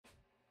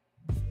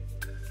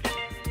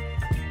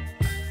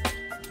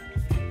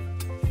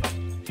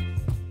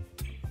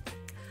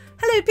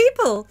Hello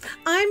people,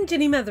 I'm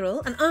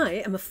Ginnymetheral and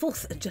I am a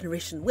 4th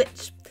generation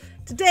witch.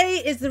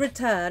 Today is the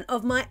return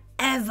of my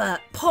ever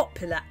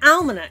popular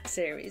Almanac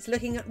series,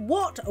 looking at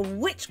what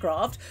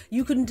witchcraft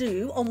you can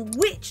do on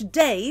which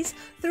days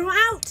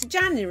throughout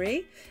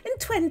January in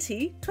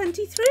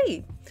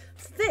 2023.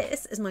 So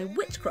this is my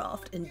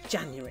witchcraft in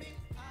January.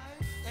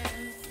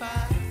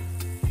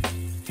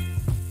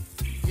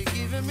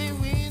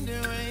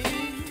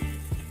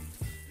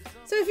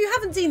 So if you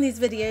haven't seen these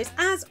videos,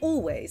 as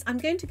always, I'm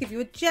going to give you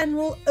a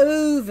general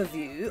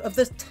overview of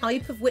the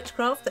type of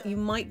witchcraft that you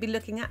might be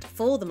looking at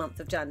for the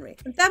month of January.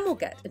 And then we'll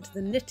get into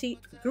the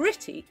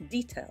nitty-gritty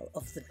detail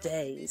of the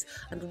days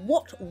and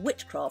what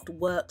witchcraft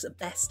works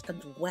best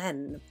and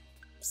when.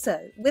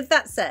 So, with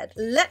that said,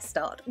 let's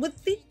start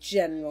with the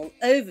general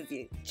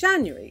overview.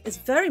 January is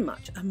very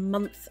much a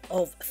month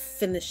of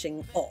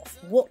finishing off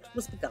what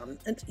was begun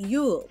at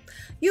Yule.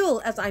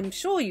 Yule, as I'm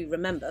sure you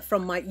remember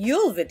from my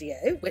Yule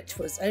video, which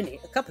was only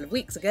a couple of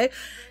weeks ago,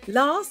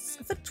 lasts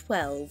for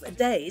 12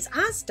 days,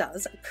 as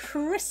does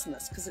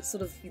Christmas, because it's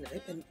sort of,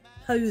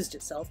 imposed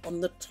itself on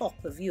the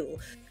top of Yule.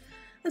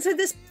 And so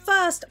this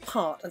first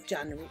part of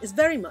January is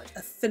very much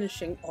a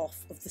finishing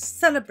off of the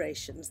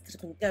celebrations that have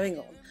been going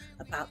on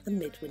about the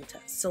midwinter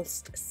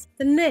solstice.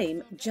 The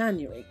name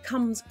January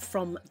comes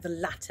from the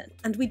Latin,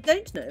 and we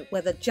don't know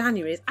whether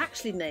January is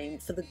actually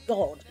named for the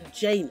god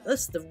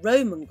Janus, the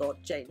Roman god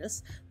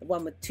Janus, the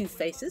one with two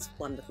faces,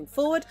 one looking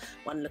forward,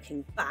 one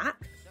looking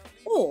back,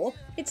 or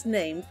it's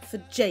named for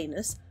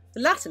Janus, the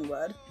Latin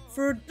word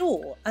for a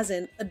door, as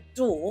in a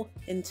door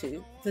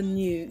into the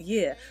new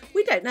year.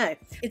 We don't know.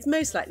 It's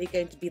most likely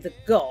going to be the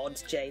god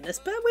Janus,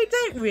 but we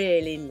don't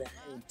really know,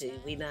 do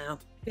we now?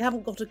 We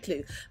haven't got a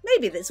clue.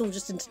 Maybe it's all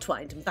just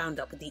intertwined and bound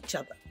up with each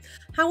other.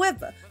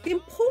 However, the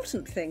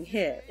important thing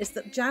here is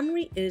that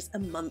January is a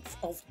month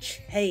of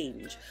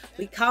change.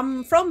 We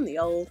come from the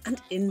old and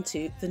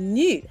into the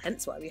new,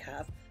 hence why we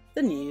have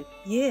the new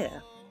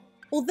year.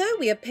 Although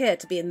we appear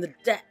to be in the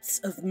depths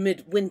of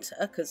midwinter,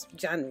 because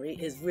January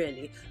is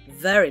really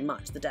very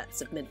much the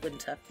depths of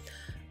midwinter,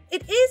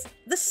 it is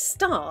the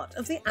start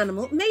of the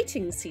animal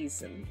mating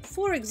season.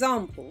 For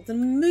example, the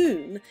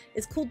moon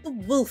is called the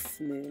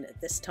wolf moon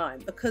at this time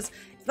because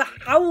the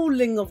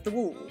howling of the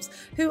wolves,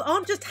 who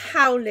aren't just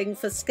howling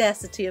for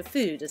scarcity of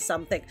food as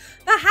some think,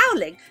 they're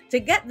howling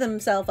to get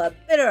themselves a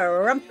bit of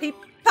rumpy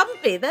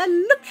pumpy. They're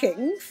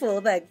looking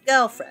for their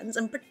girlfriends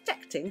and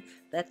protecting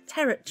their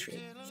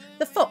territory.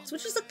 The fox,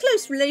 which is a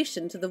close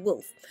relation to the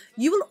wolf,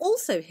 you will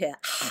also hear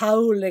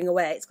howling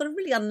away. It's got a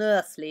really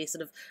unearthly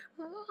sort of...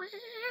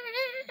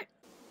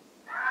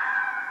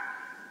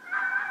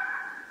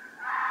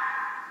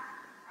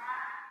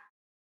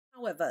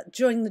 However,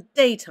 during the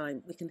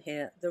daytime, we can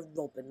hear the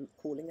robin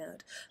calling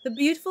out. The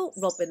beautiful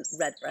robin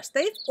redbreast.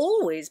 They've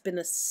always been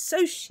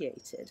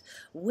associated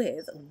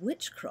with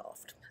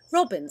witchcraft.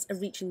 Robins are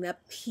reaching their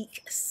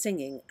peak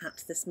singing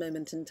at this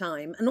moment in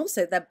time, and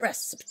also their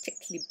breasts are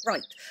particularly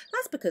bright.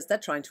 That's because they're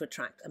trying to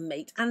attract a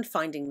mate and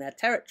finding their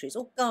territories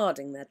or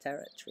guarding their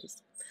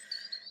territories.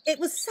 It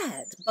was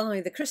said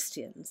by the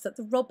Christians that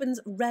the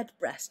robin's red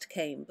breast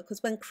came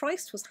because when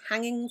Christ was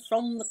hanging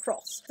from the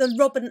cross, the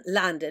robin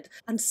landed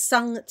and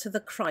sung to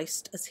the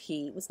Christ as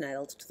he was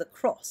nailed to the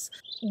cross.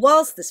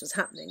 Whilst this was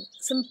happening,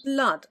 some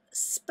blood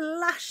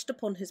splashed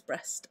upon his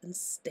breast and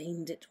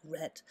stained it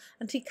red,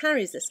 and he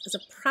carries this as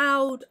a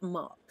proud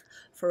mark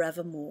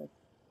forevermore.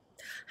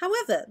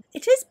 However,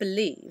 it is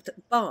believed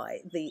by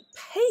the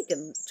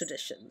pagan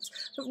traditions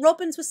that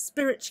robins were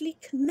spiritually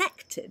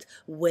connected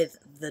with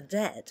the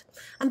dead,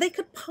 and they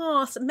could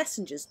pass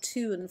messengers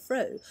to and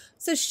fro.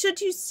 So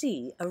should you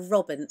see a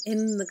robin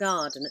in the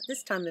garden at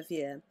this time of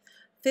year,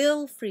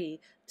 feel free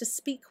to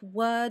speak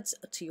words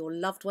to your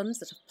loved ones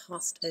that have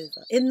passed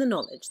over, in the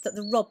knowledge that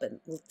the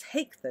robin will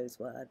take those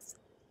words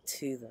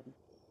to them.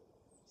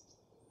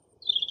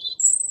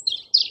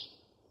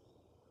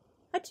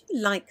 I do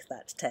like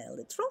that tale,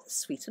 it's rather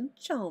sweet and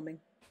charming.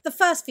 The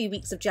first few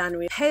weeks of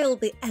January hail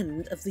the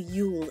end of the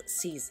Yule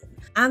season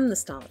and the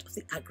start of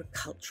the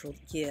agricultural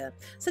year.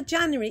 So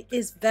January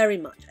is very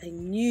much a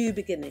new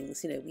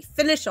beginnings. We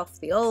finish off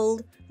the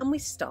old and we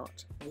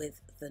start with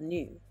the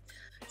new.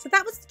 So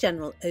that was the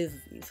general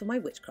overview for my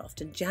witchcraft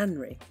in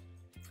January.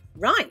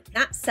 Right,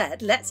 that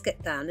said, let's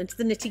get down into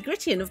the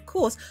nitty-gritty, and of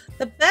course,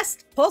 the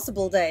best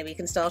possible day we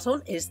can start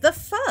on is the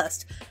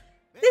 1st.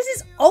 This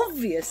is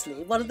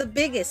obviously one of the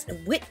biggest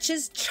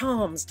Witches'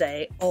 Charms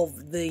Day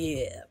of the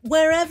year.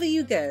 Wherever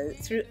you go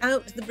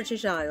throughout the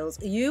British Isles,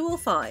 you will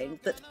find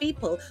that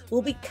people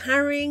will be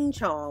carrying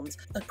charms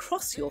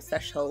across your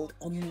threshold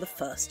on the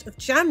 1st of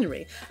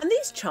January, and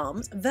these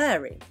charms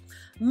vary.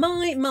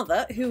 My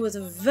mother, who was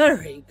a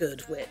very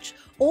good witch,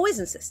 always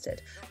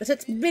insisted that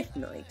at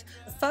midnight,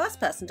 the first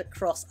person to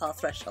cross our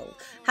threshold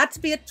had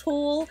to be a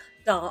tall,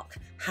 dark,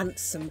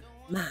 handsome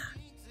man.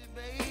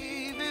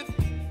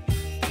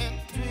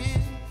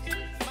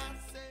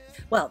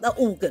 Well, they're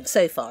all good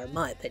so far, in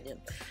my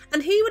opinion.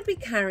 And he would be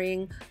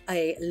carrying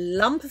a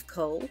lump of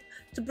coal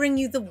to bring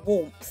you the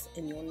warmth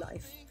in your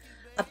life,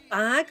 a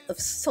bag of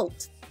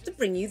salt to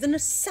bring you the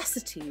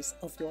necessities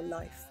of your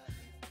life,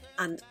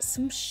 and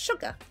some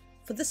sugar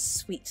for the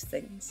sweet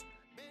things.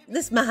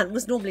 This man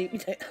was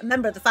normally, a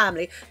member of the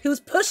family who was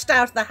pushed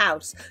out of the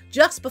house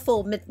just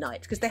before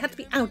midnight because they had to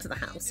be out of the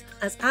house.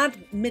 As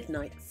at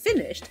midnight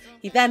finished,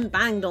 he then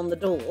banged on the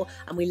door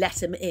and we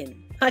let him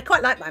in. I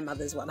quite like my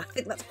mother's one. I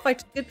think that's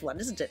quite a good one,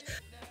 isn't it?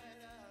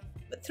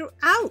 But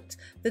throughout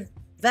the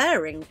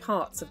varying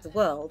parts of the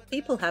world,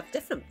 people have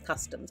different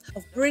customs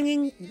of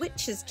bringing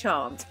witches'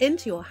 charms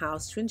into your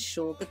house to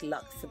ensure good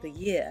luck for the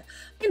year.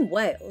 In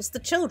Wales, the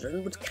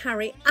children would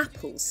carry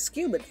apples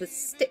skewered with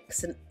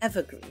sticks and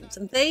evergreens,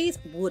 and these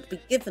would be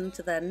given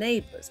to their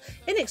neighbours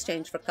in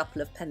exchange for a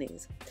couple of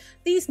pennies.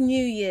 These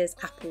New Year's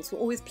apples were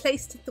always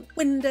placed at the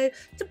window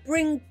to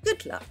bring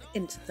good luck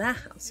into their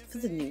house for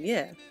the new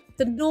year.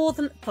 The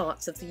northern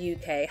parts of the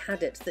UK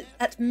had it that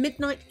at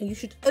midnight you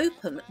should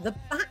open the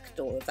back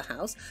door of the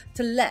house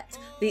to let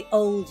the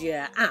old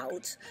year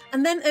out,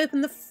 and then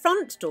open the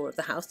front door of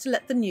the house to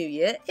let the new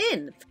year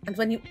in. And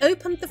when you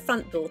opened the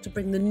front door to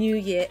bring the new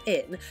year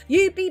in,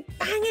 you'd be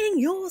banging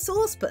your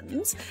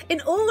saucepans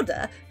in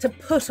order to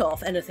put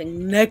off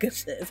anything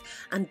negative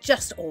and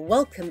just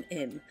welcome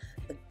in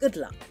the good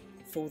luck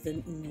for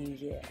the new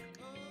year.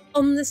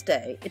 On this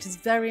day, it is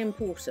very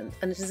important,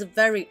 and it is a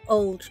very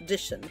old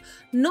tradition,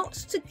 not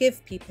to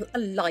give people a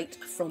light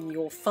from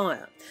your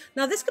fire.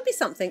 Now, this could be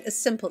something as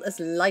simple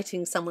as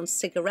lighting someone's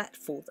cigarette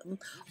for them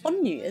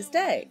on New Year's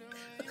Day,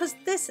 because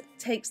this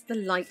takes the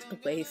light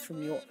away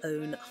from your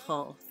own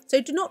hearth.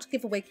 So do not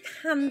give away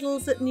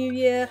candles at New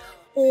Year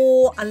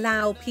or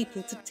allow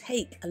people to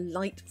take a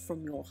light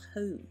from your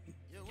home.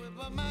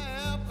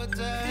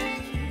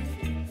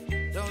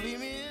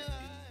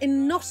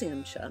 In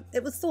Nottinghamshire,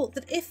 it was thought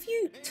that if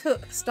you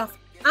took stuff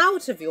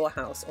out of your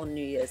house on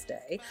New Year's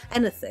Day,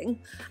 anything,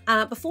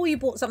 before you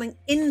brought something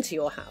into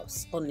your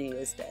house on New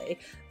Year's Day,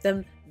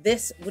 then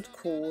this would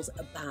cause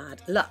a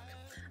bad luck.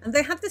 And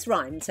they had this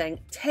rhyme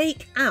saying,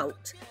 take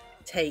out,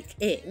 take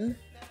in,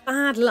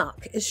 bad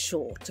luck is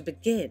sure to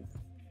begin.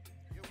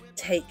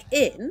 Take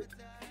in,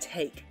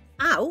 take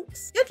out,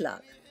 good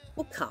luck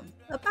will come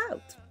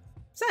about.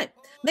 So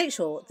make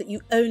sure that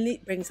you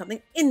only bring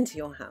something into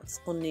your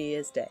house on New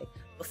Year's Day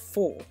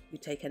before you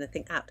take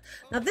anything out.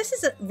 Now, this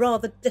is a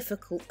rather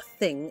difficult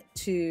thing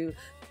to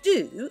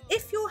do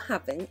if you're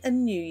having a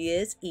New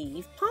Year's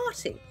Eve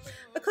party,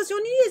 because your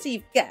New Year's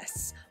Eve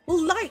guests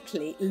will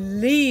likely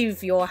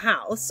leave your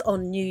house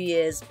on New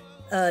Year's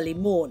early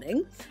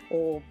morning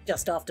or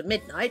just after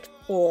midnight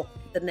or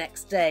the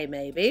next day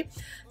maybe.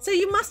 So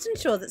you must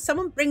ensure that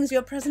someone brings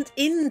your present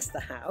into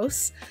the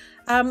house.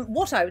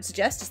 What I would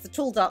suggest is the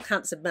tall, dark,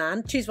 handsome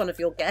man, choose one of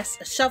your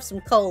guests, shove some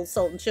coal,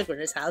 salt and sugar in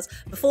his house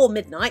before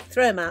midnight,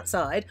 throw him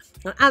outside,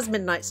 and as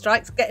midnight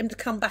strikes, get him to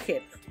come back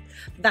in.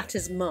 That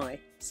is my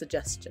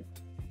suggestion.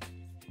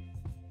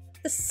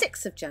 The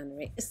 6th of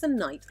January is the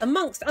night,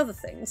 amongst other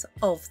things,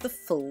 of the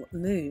full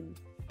moon.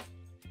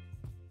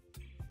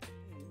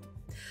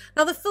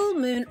 Now, the full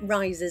moon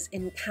rises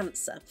in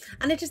Cancer,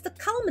 and it is the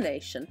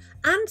culmination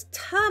and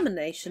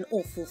termination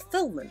or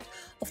fulfilment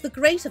of the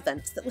great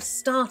events that were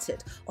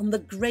started on the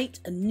great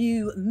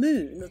new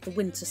moon of the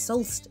winter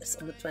solstice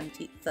on the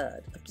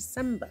 23rd of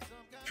December.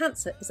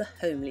 Cancer is a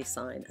homely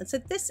sign, and so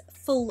this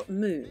full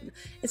moon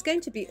is going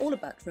to be all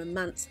about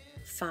romance,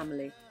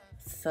 family,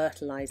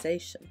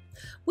 fertilisation.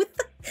 With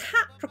the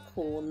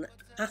Capricorn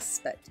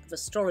aspect of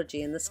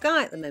astrology in the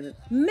sky at the moment,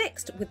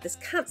 mixed with this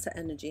Cancer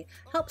energy,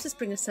 helps us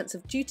bring a sense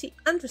of duty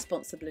and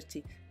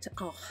responsibility to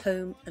our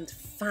home and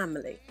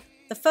family.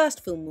 The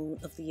first full moon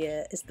of the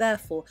year is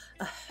therefore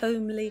a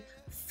homely,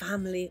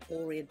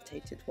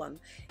 family-orientated one.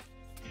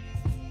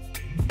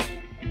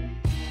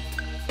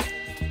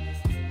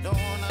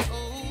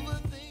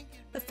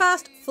 The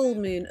first full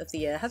moon of the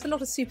year has a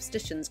lot of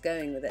superstitions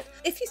going with it.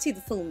 If you see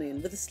the full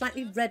moon with a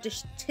slightly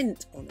reddish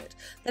tint on it,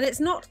 then it's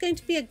not going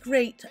to be a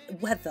great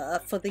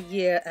weather for the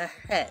year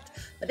ahead.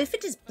 But if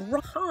it is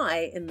bright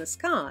high in the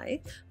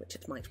sky, which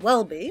it might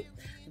well be,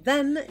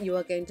 then you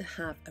are going to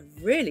have a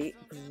really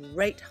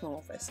great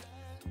harvest.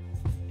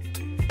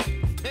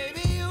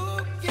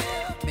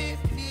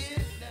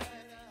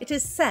 It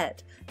is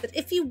said that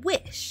if you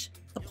wish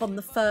upon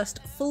the first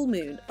full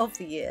moon of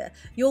the year,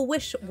 your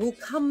wish will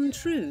come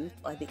true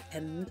by the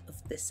end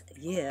of this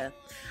year.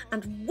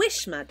 And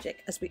wish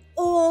magic, as we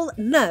all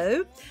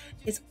know,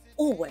 is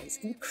always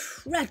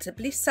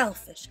incredibly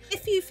selfish.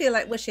 If you feel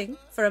like wishing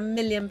for £1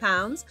 million,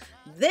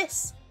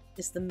 this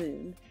is the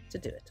moon to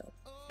do it on.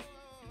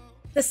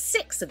 The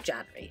 6th of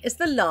January is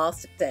the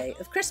last day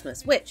of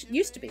Christmas, which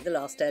used to be the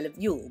last day of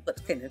Yule,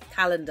 but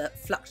calendar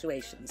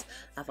fluctuations,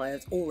 as I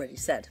have already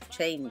said, have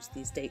changed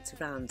these dates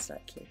around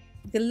slightly.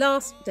 The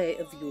last day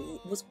of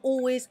Yule was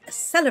always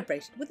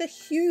celebrated with a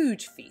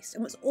huge feast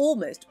and was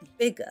almost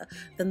bigger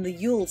than the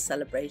Yule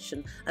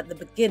celebration at the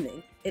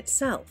beginning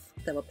itself.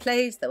 There were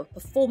plays, there were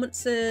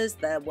performances,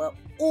 there were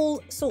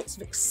all sorts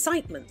of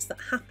excitements that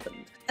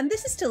happened. And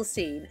this is still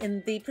seen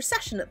in the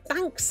procession at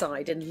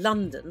Bankside in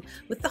London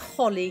with the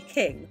Holly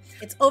King.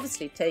 It's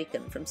obviously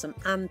taken from some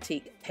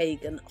antique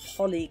pagan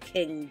Holly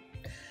King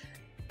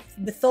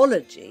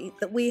mythology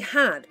that we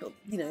had, but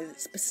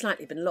it's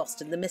slightly been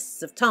lost in the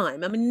mists of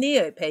time. I mean,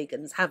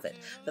 neo-pagans have it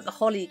that the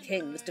Holly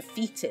King was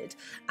defeated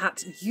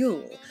at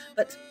Yule,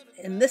 but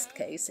in this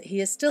case he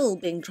is still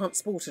being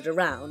transported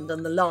around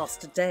on the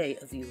last day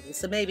of Yule,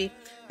 so maybe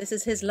this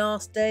is his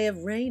last day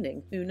of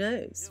reigning, who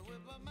knows.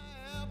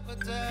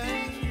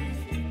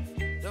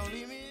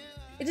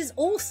 It is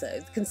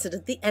also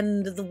considered the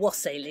end of the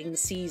wassailing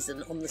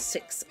season on the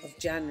 6th of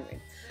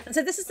January. And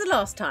so this is the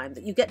last time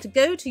that you get to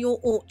go to your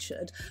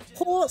orchard,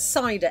 pour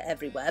cider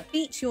everywhere,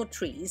 beat your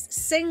trees,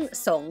 sing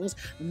songs,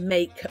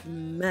 make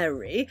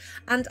merry,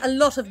 and a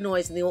lot of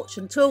noise in the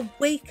orchard to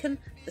awaken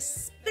the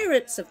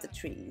spirits of the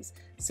trees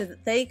so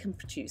that they can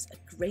produce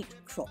a great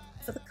crop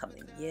for the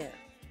coming year.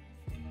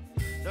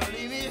 Don't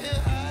leave me here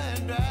high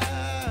and dry.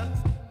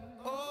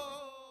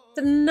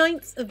 The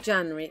 9th of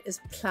January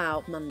is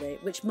Plough Monday,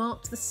 which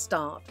marked the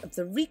start of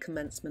the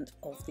recommencement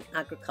of the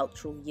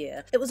agricultural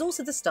year. It was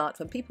also the start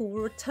when people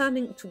were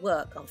returning to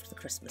work after the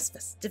Christmas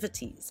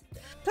festivities.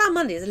 Plough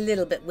Monday is a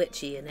little bit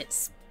witchy in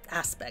its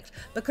aspect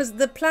because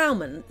the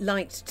ploughmen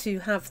liked to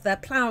have their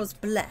ploughs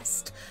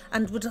blessed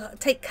and would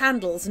take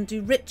candles and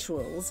do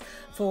rituals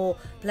for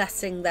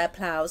blessing their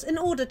ploughs in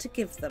order to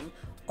give them,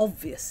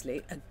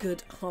 obviously, a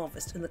good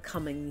harvest in the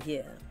coming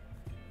year.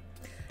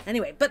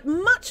 Anyway, but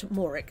much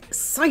more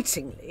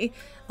excitingly,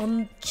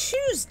 on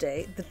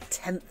Tuesday, the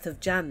 10th of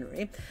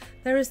January,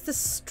 there is the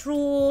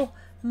Straw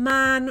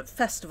Man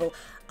Festival.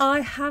 I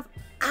have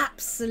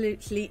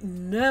absolutely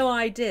no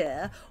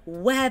idea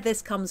where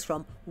this comes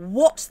from,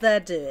 what they're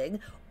doing,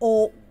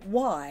 or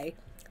why.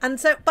 And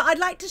so, but I'd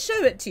like to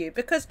show it to you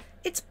because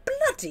it's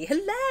bloody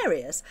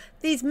hilarious.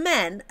 These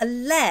men are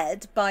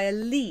led by a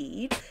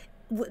lead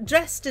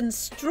dressed in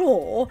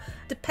straw.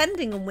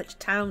 Depending on which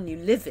town you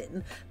live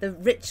in, the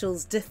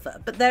rituals differ,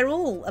 but they're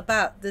all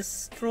about this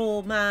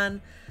straw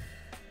man.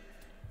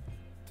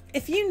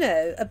 If you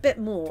know a bit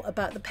more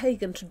about the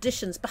pagan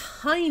traditions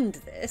behind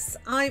this,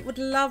 I would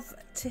love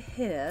to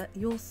hear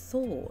your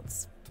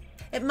thoughts.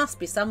 It must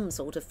be some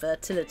sort of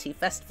fertility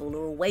festival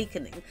or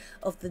awakening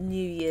of the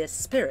New Year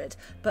spirit,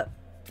 but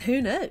who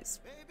knows?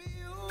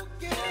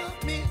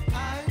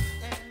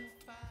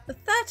 The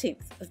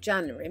 13th of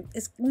January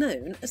is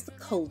known as the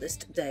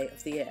coldest day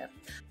of the year.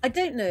 I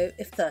don't know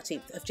if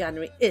 13th of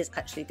January is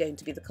actually going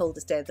to be the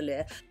coldest day of the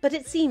year, but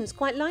it seems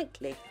quite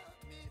likely.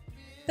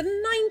 The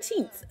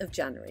 19th of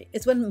January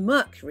is when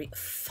Mercury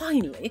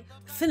finally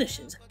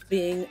finishes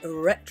being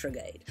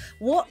retrograde.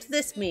 What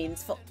this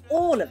means for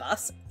all of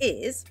us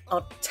is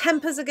our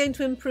tempers are going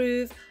to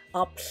improve,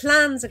 our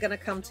plans are going to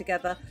come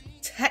together,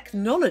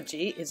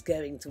 technology is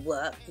going to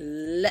work,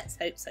 let's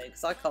hope so,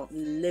 because I can't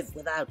live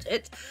without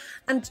it,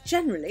 and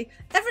generally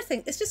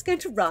everything is just going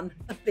to run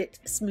a bit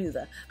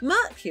smoother.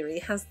 Mercury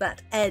has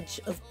that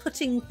edge of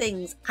putting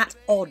things at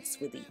odds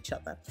with each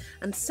other,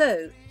 and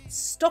so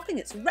stopping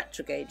its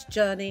retrograde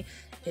journey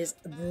is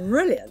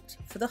brilliant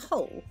for the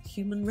whole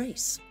human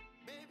race.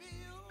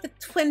 The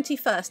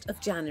 21st of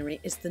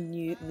January is the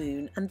new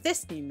moon, and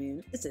this new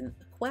moon is in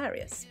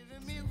Aquarius.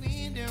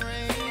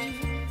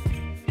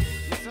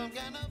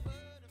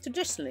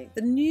 Traditionally,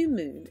 the new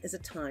moon is a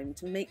time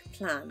to make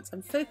plans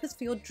and focus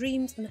for your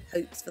dreams and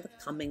hopes for the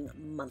coming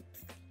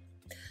month.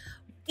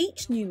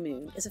 Each new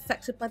moon is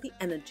affected by the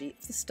energy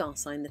of the star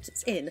sign that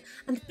it's in,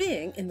 and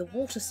being in the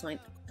water sign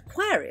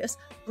Aquarius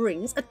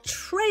brings a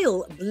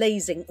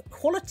trail-blazing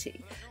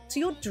quality to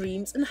your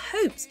dreams and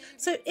hopes.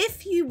 So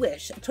if you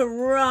wish to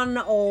run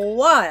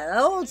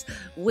wild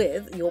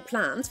with your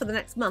plans for the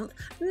next month,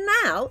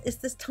 now is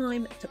the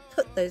time to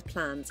put those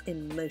plans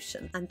in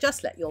motion and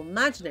just let your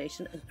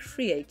imagination and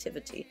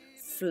creativity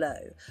flow,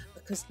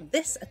 because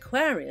this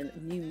Aquarian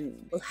new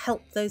moon will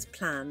help those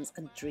plans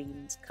and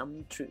dreams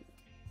come true.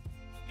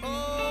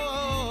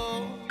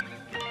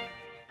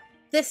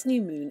 This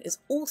new moon is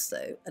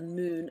also a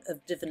moon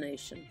of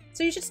divination.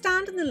 So you should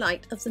stand in the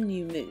light of the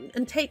new moon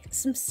and take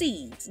some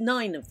seeds,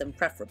 9 of them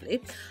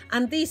preferably,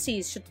 and these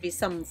seeds should be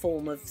some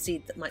form of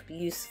seed that might be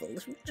useful.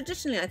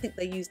 Traditionally, I think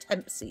they used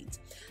hemp seeds.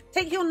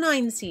 Take your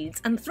 9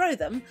 seeds and throw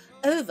them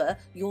over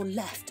your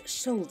left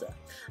shoulder,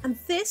 and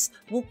this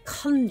will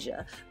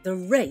conjure the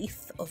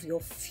wraith of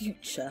your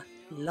future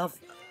lover.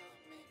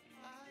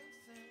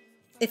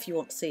 If you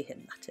want to see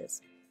him, that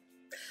is.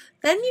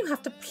 Then you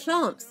have to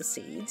plant the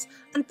seeds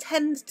and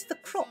tend to the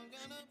crop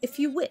if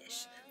you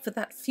wish for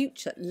that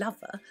future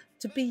lover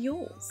to be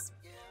yours.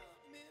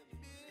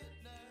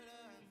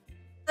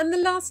 And the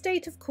last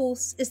date, of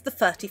course, is the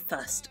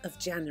 31st of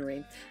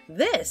January.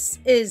 This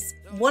is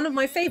one of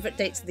my favourite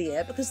dates of the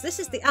year because this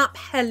is the Ap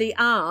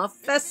Helliar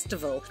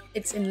festival.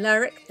 It's in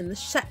Lerwick in the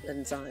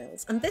Shetland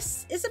Isles, and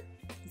this is a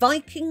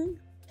Viking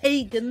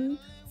pagan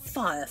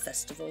fire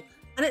festival.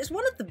 And it's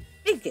one of the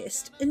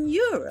biggest in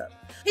Europe.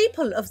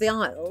 People of the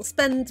Isle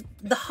spend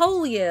the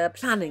whole year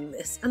planning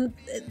this, and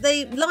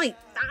they light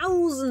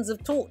thousands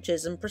of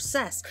torches and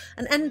process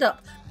and end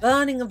up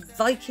burning a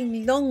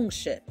Viking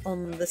longship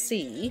on the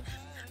sea.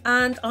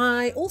 And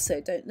I also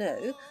don't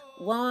know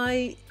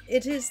why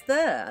it is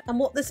there and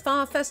what this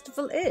fire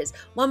festival is.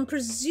 One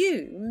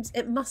presumes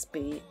it must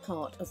be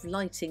part of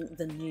lighting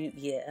the new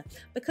year,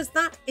 because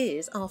that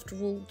is, after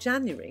all,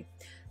 January.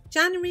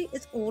 January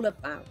is all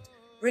about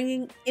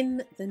bringing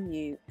in the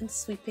new and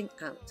sweeping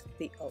out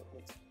the old.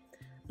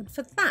 And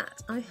for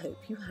that, I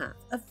hope you have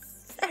a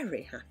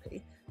very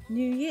happy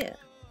new year.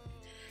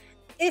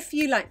 If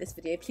you like this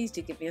video, please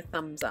do give me a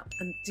thumbs up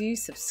and do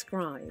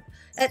subscribe.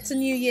 It's a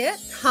new year.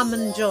 Come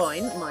and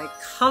join my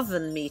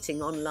coven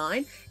meeting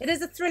online. It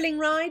is a thrilling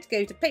ride.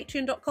 Go to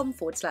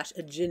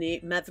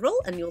patreon.com/Ginnymetheral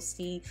and you'll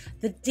see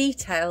the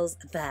details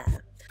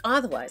there.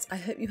 Otherwise, I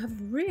hope you have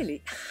a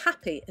really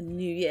happy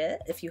new year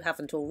if you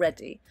haven't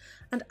already.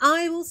 And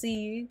I will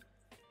see you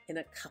in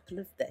a couple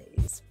of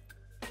days.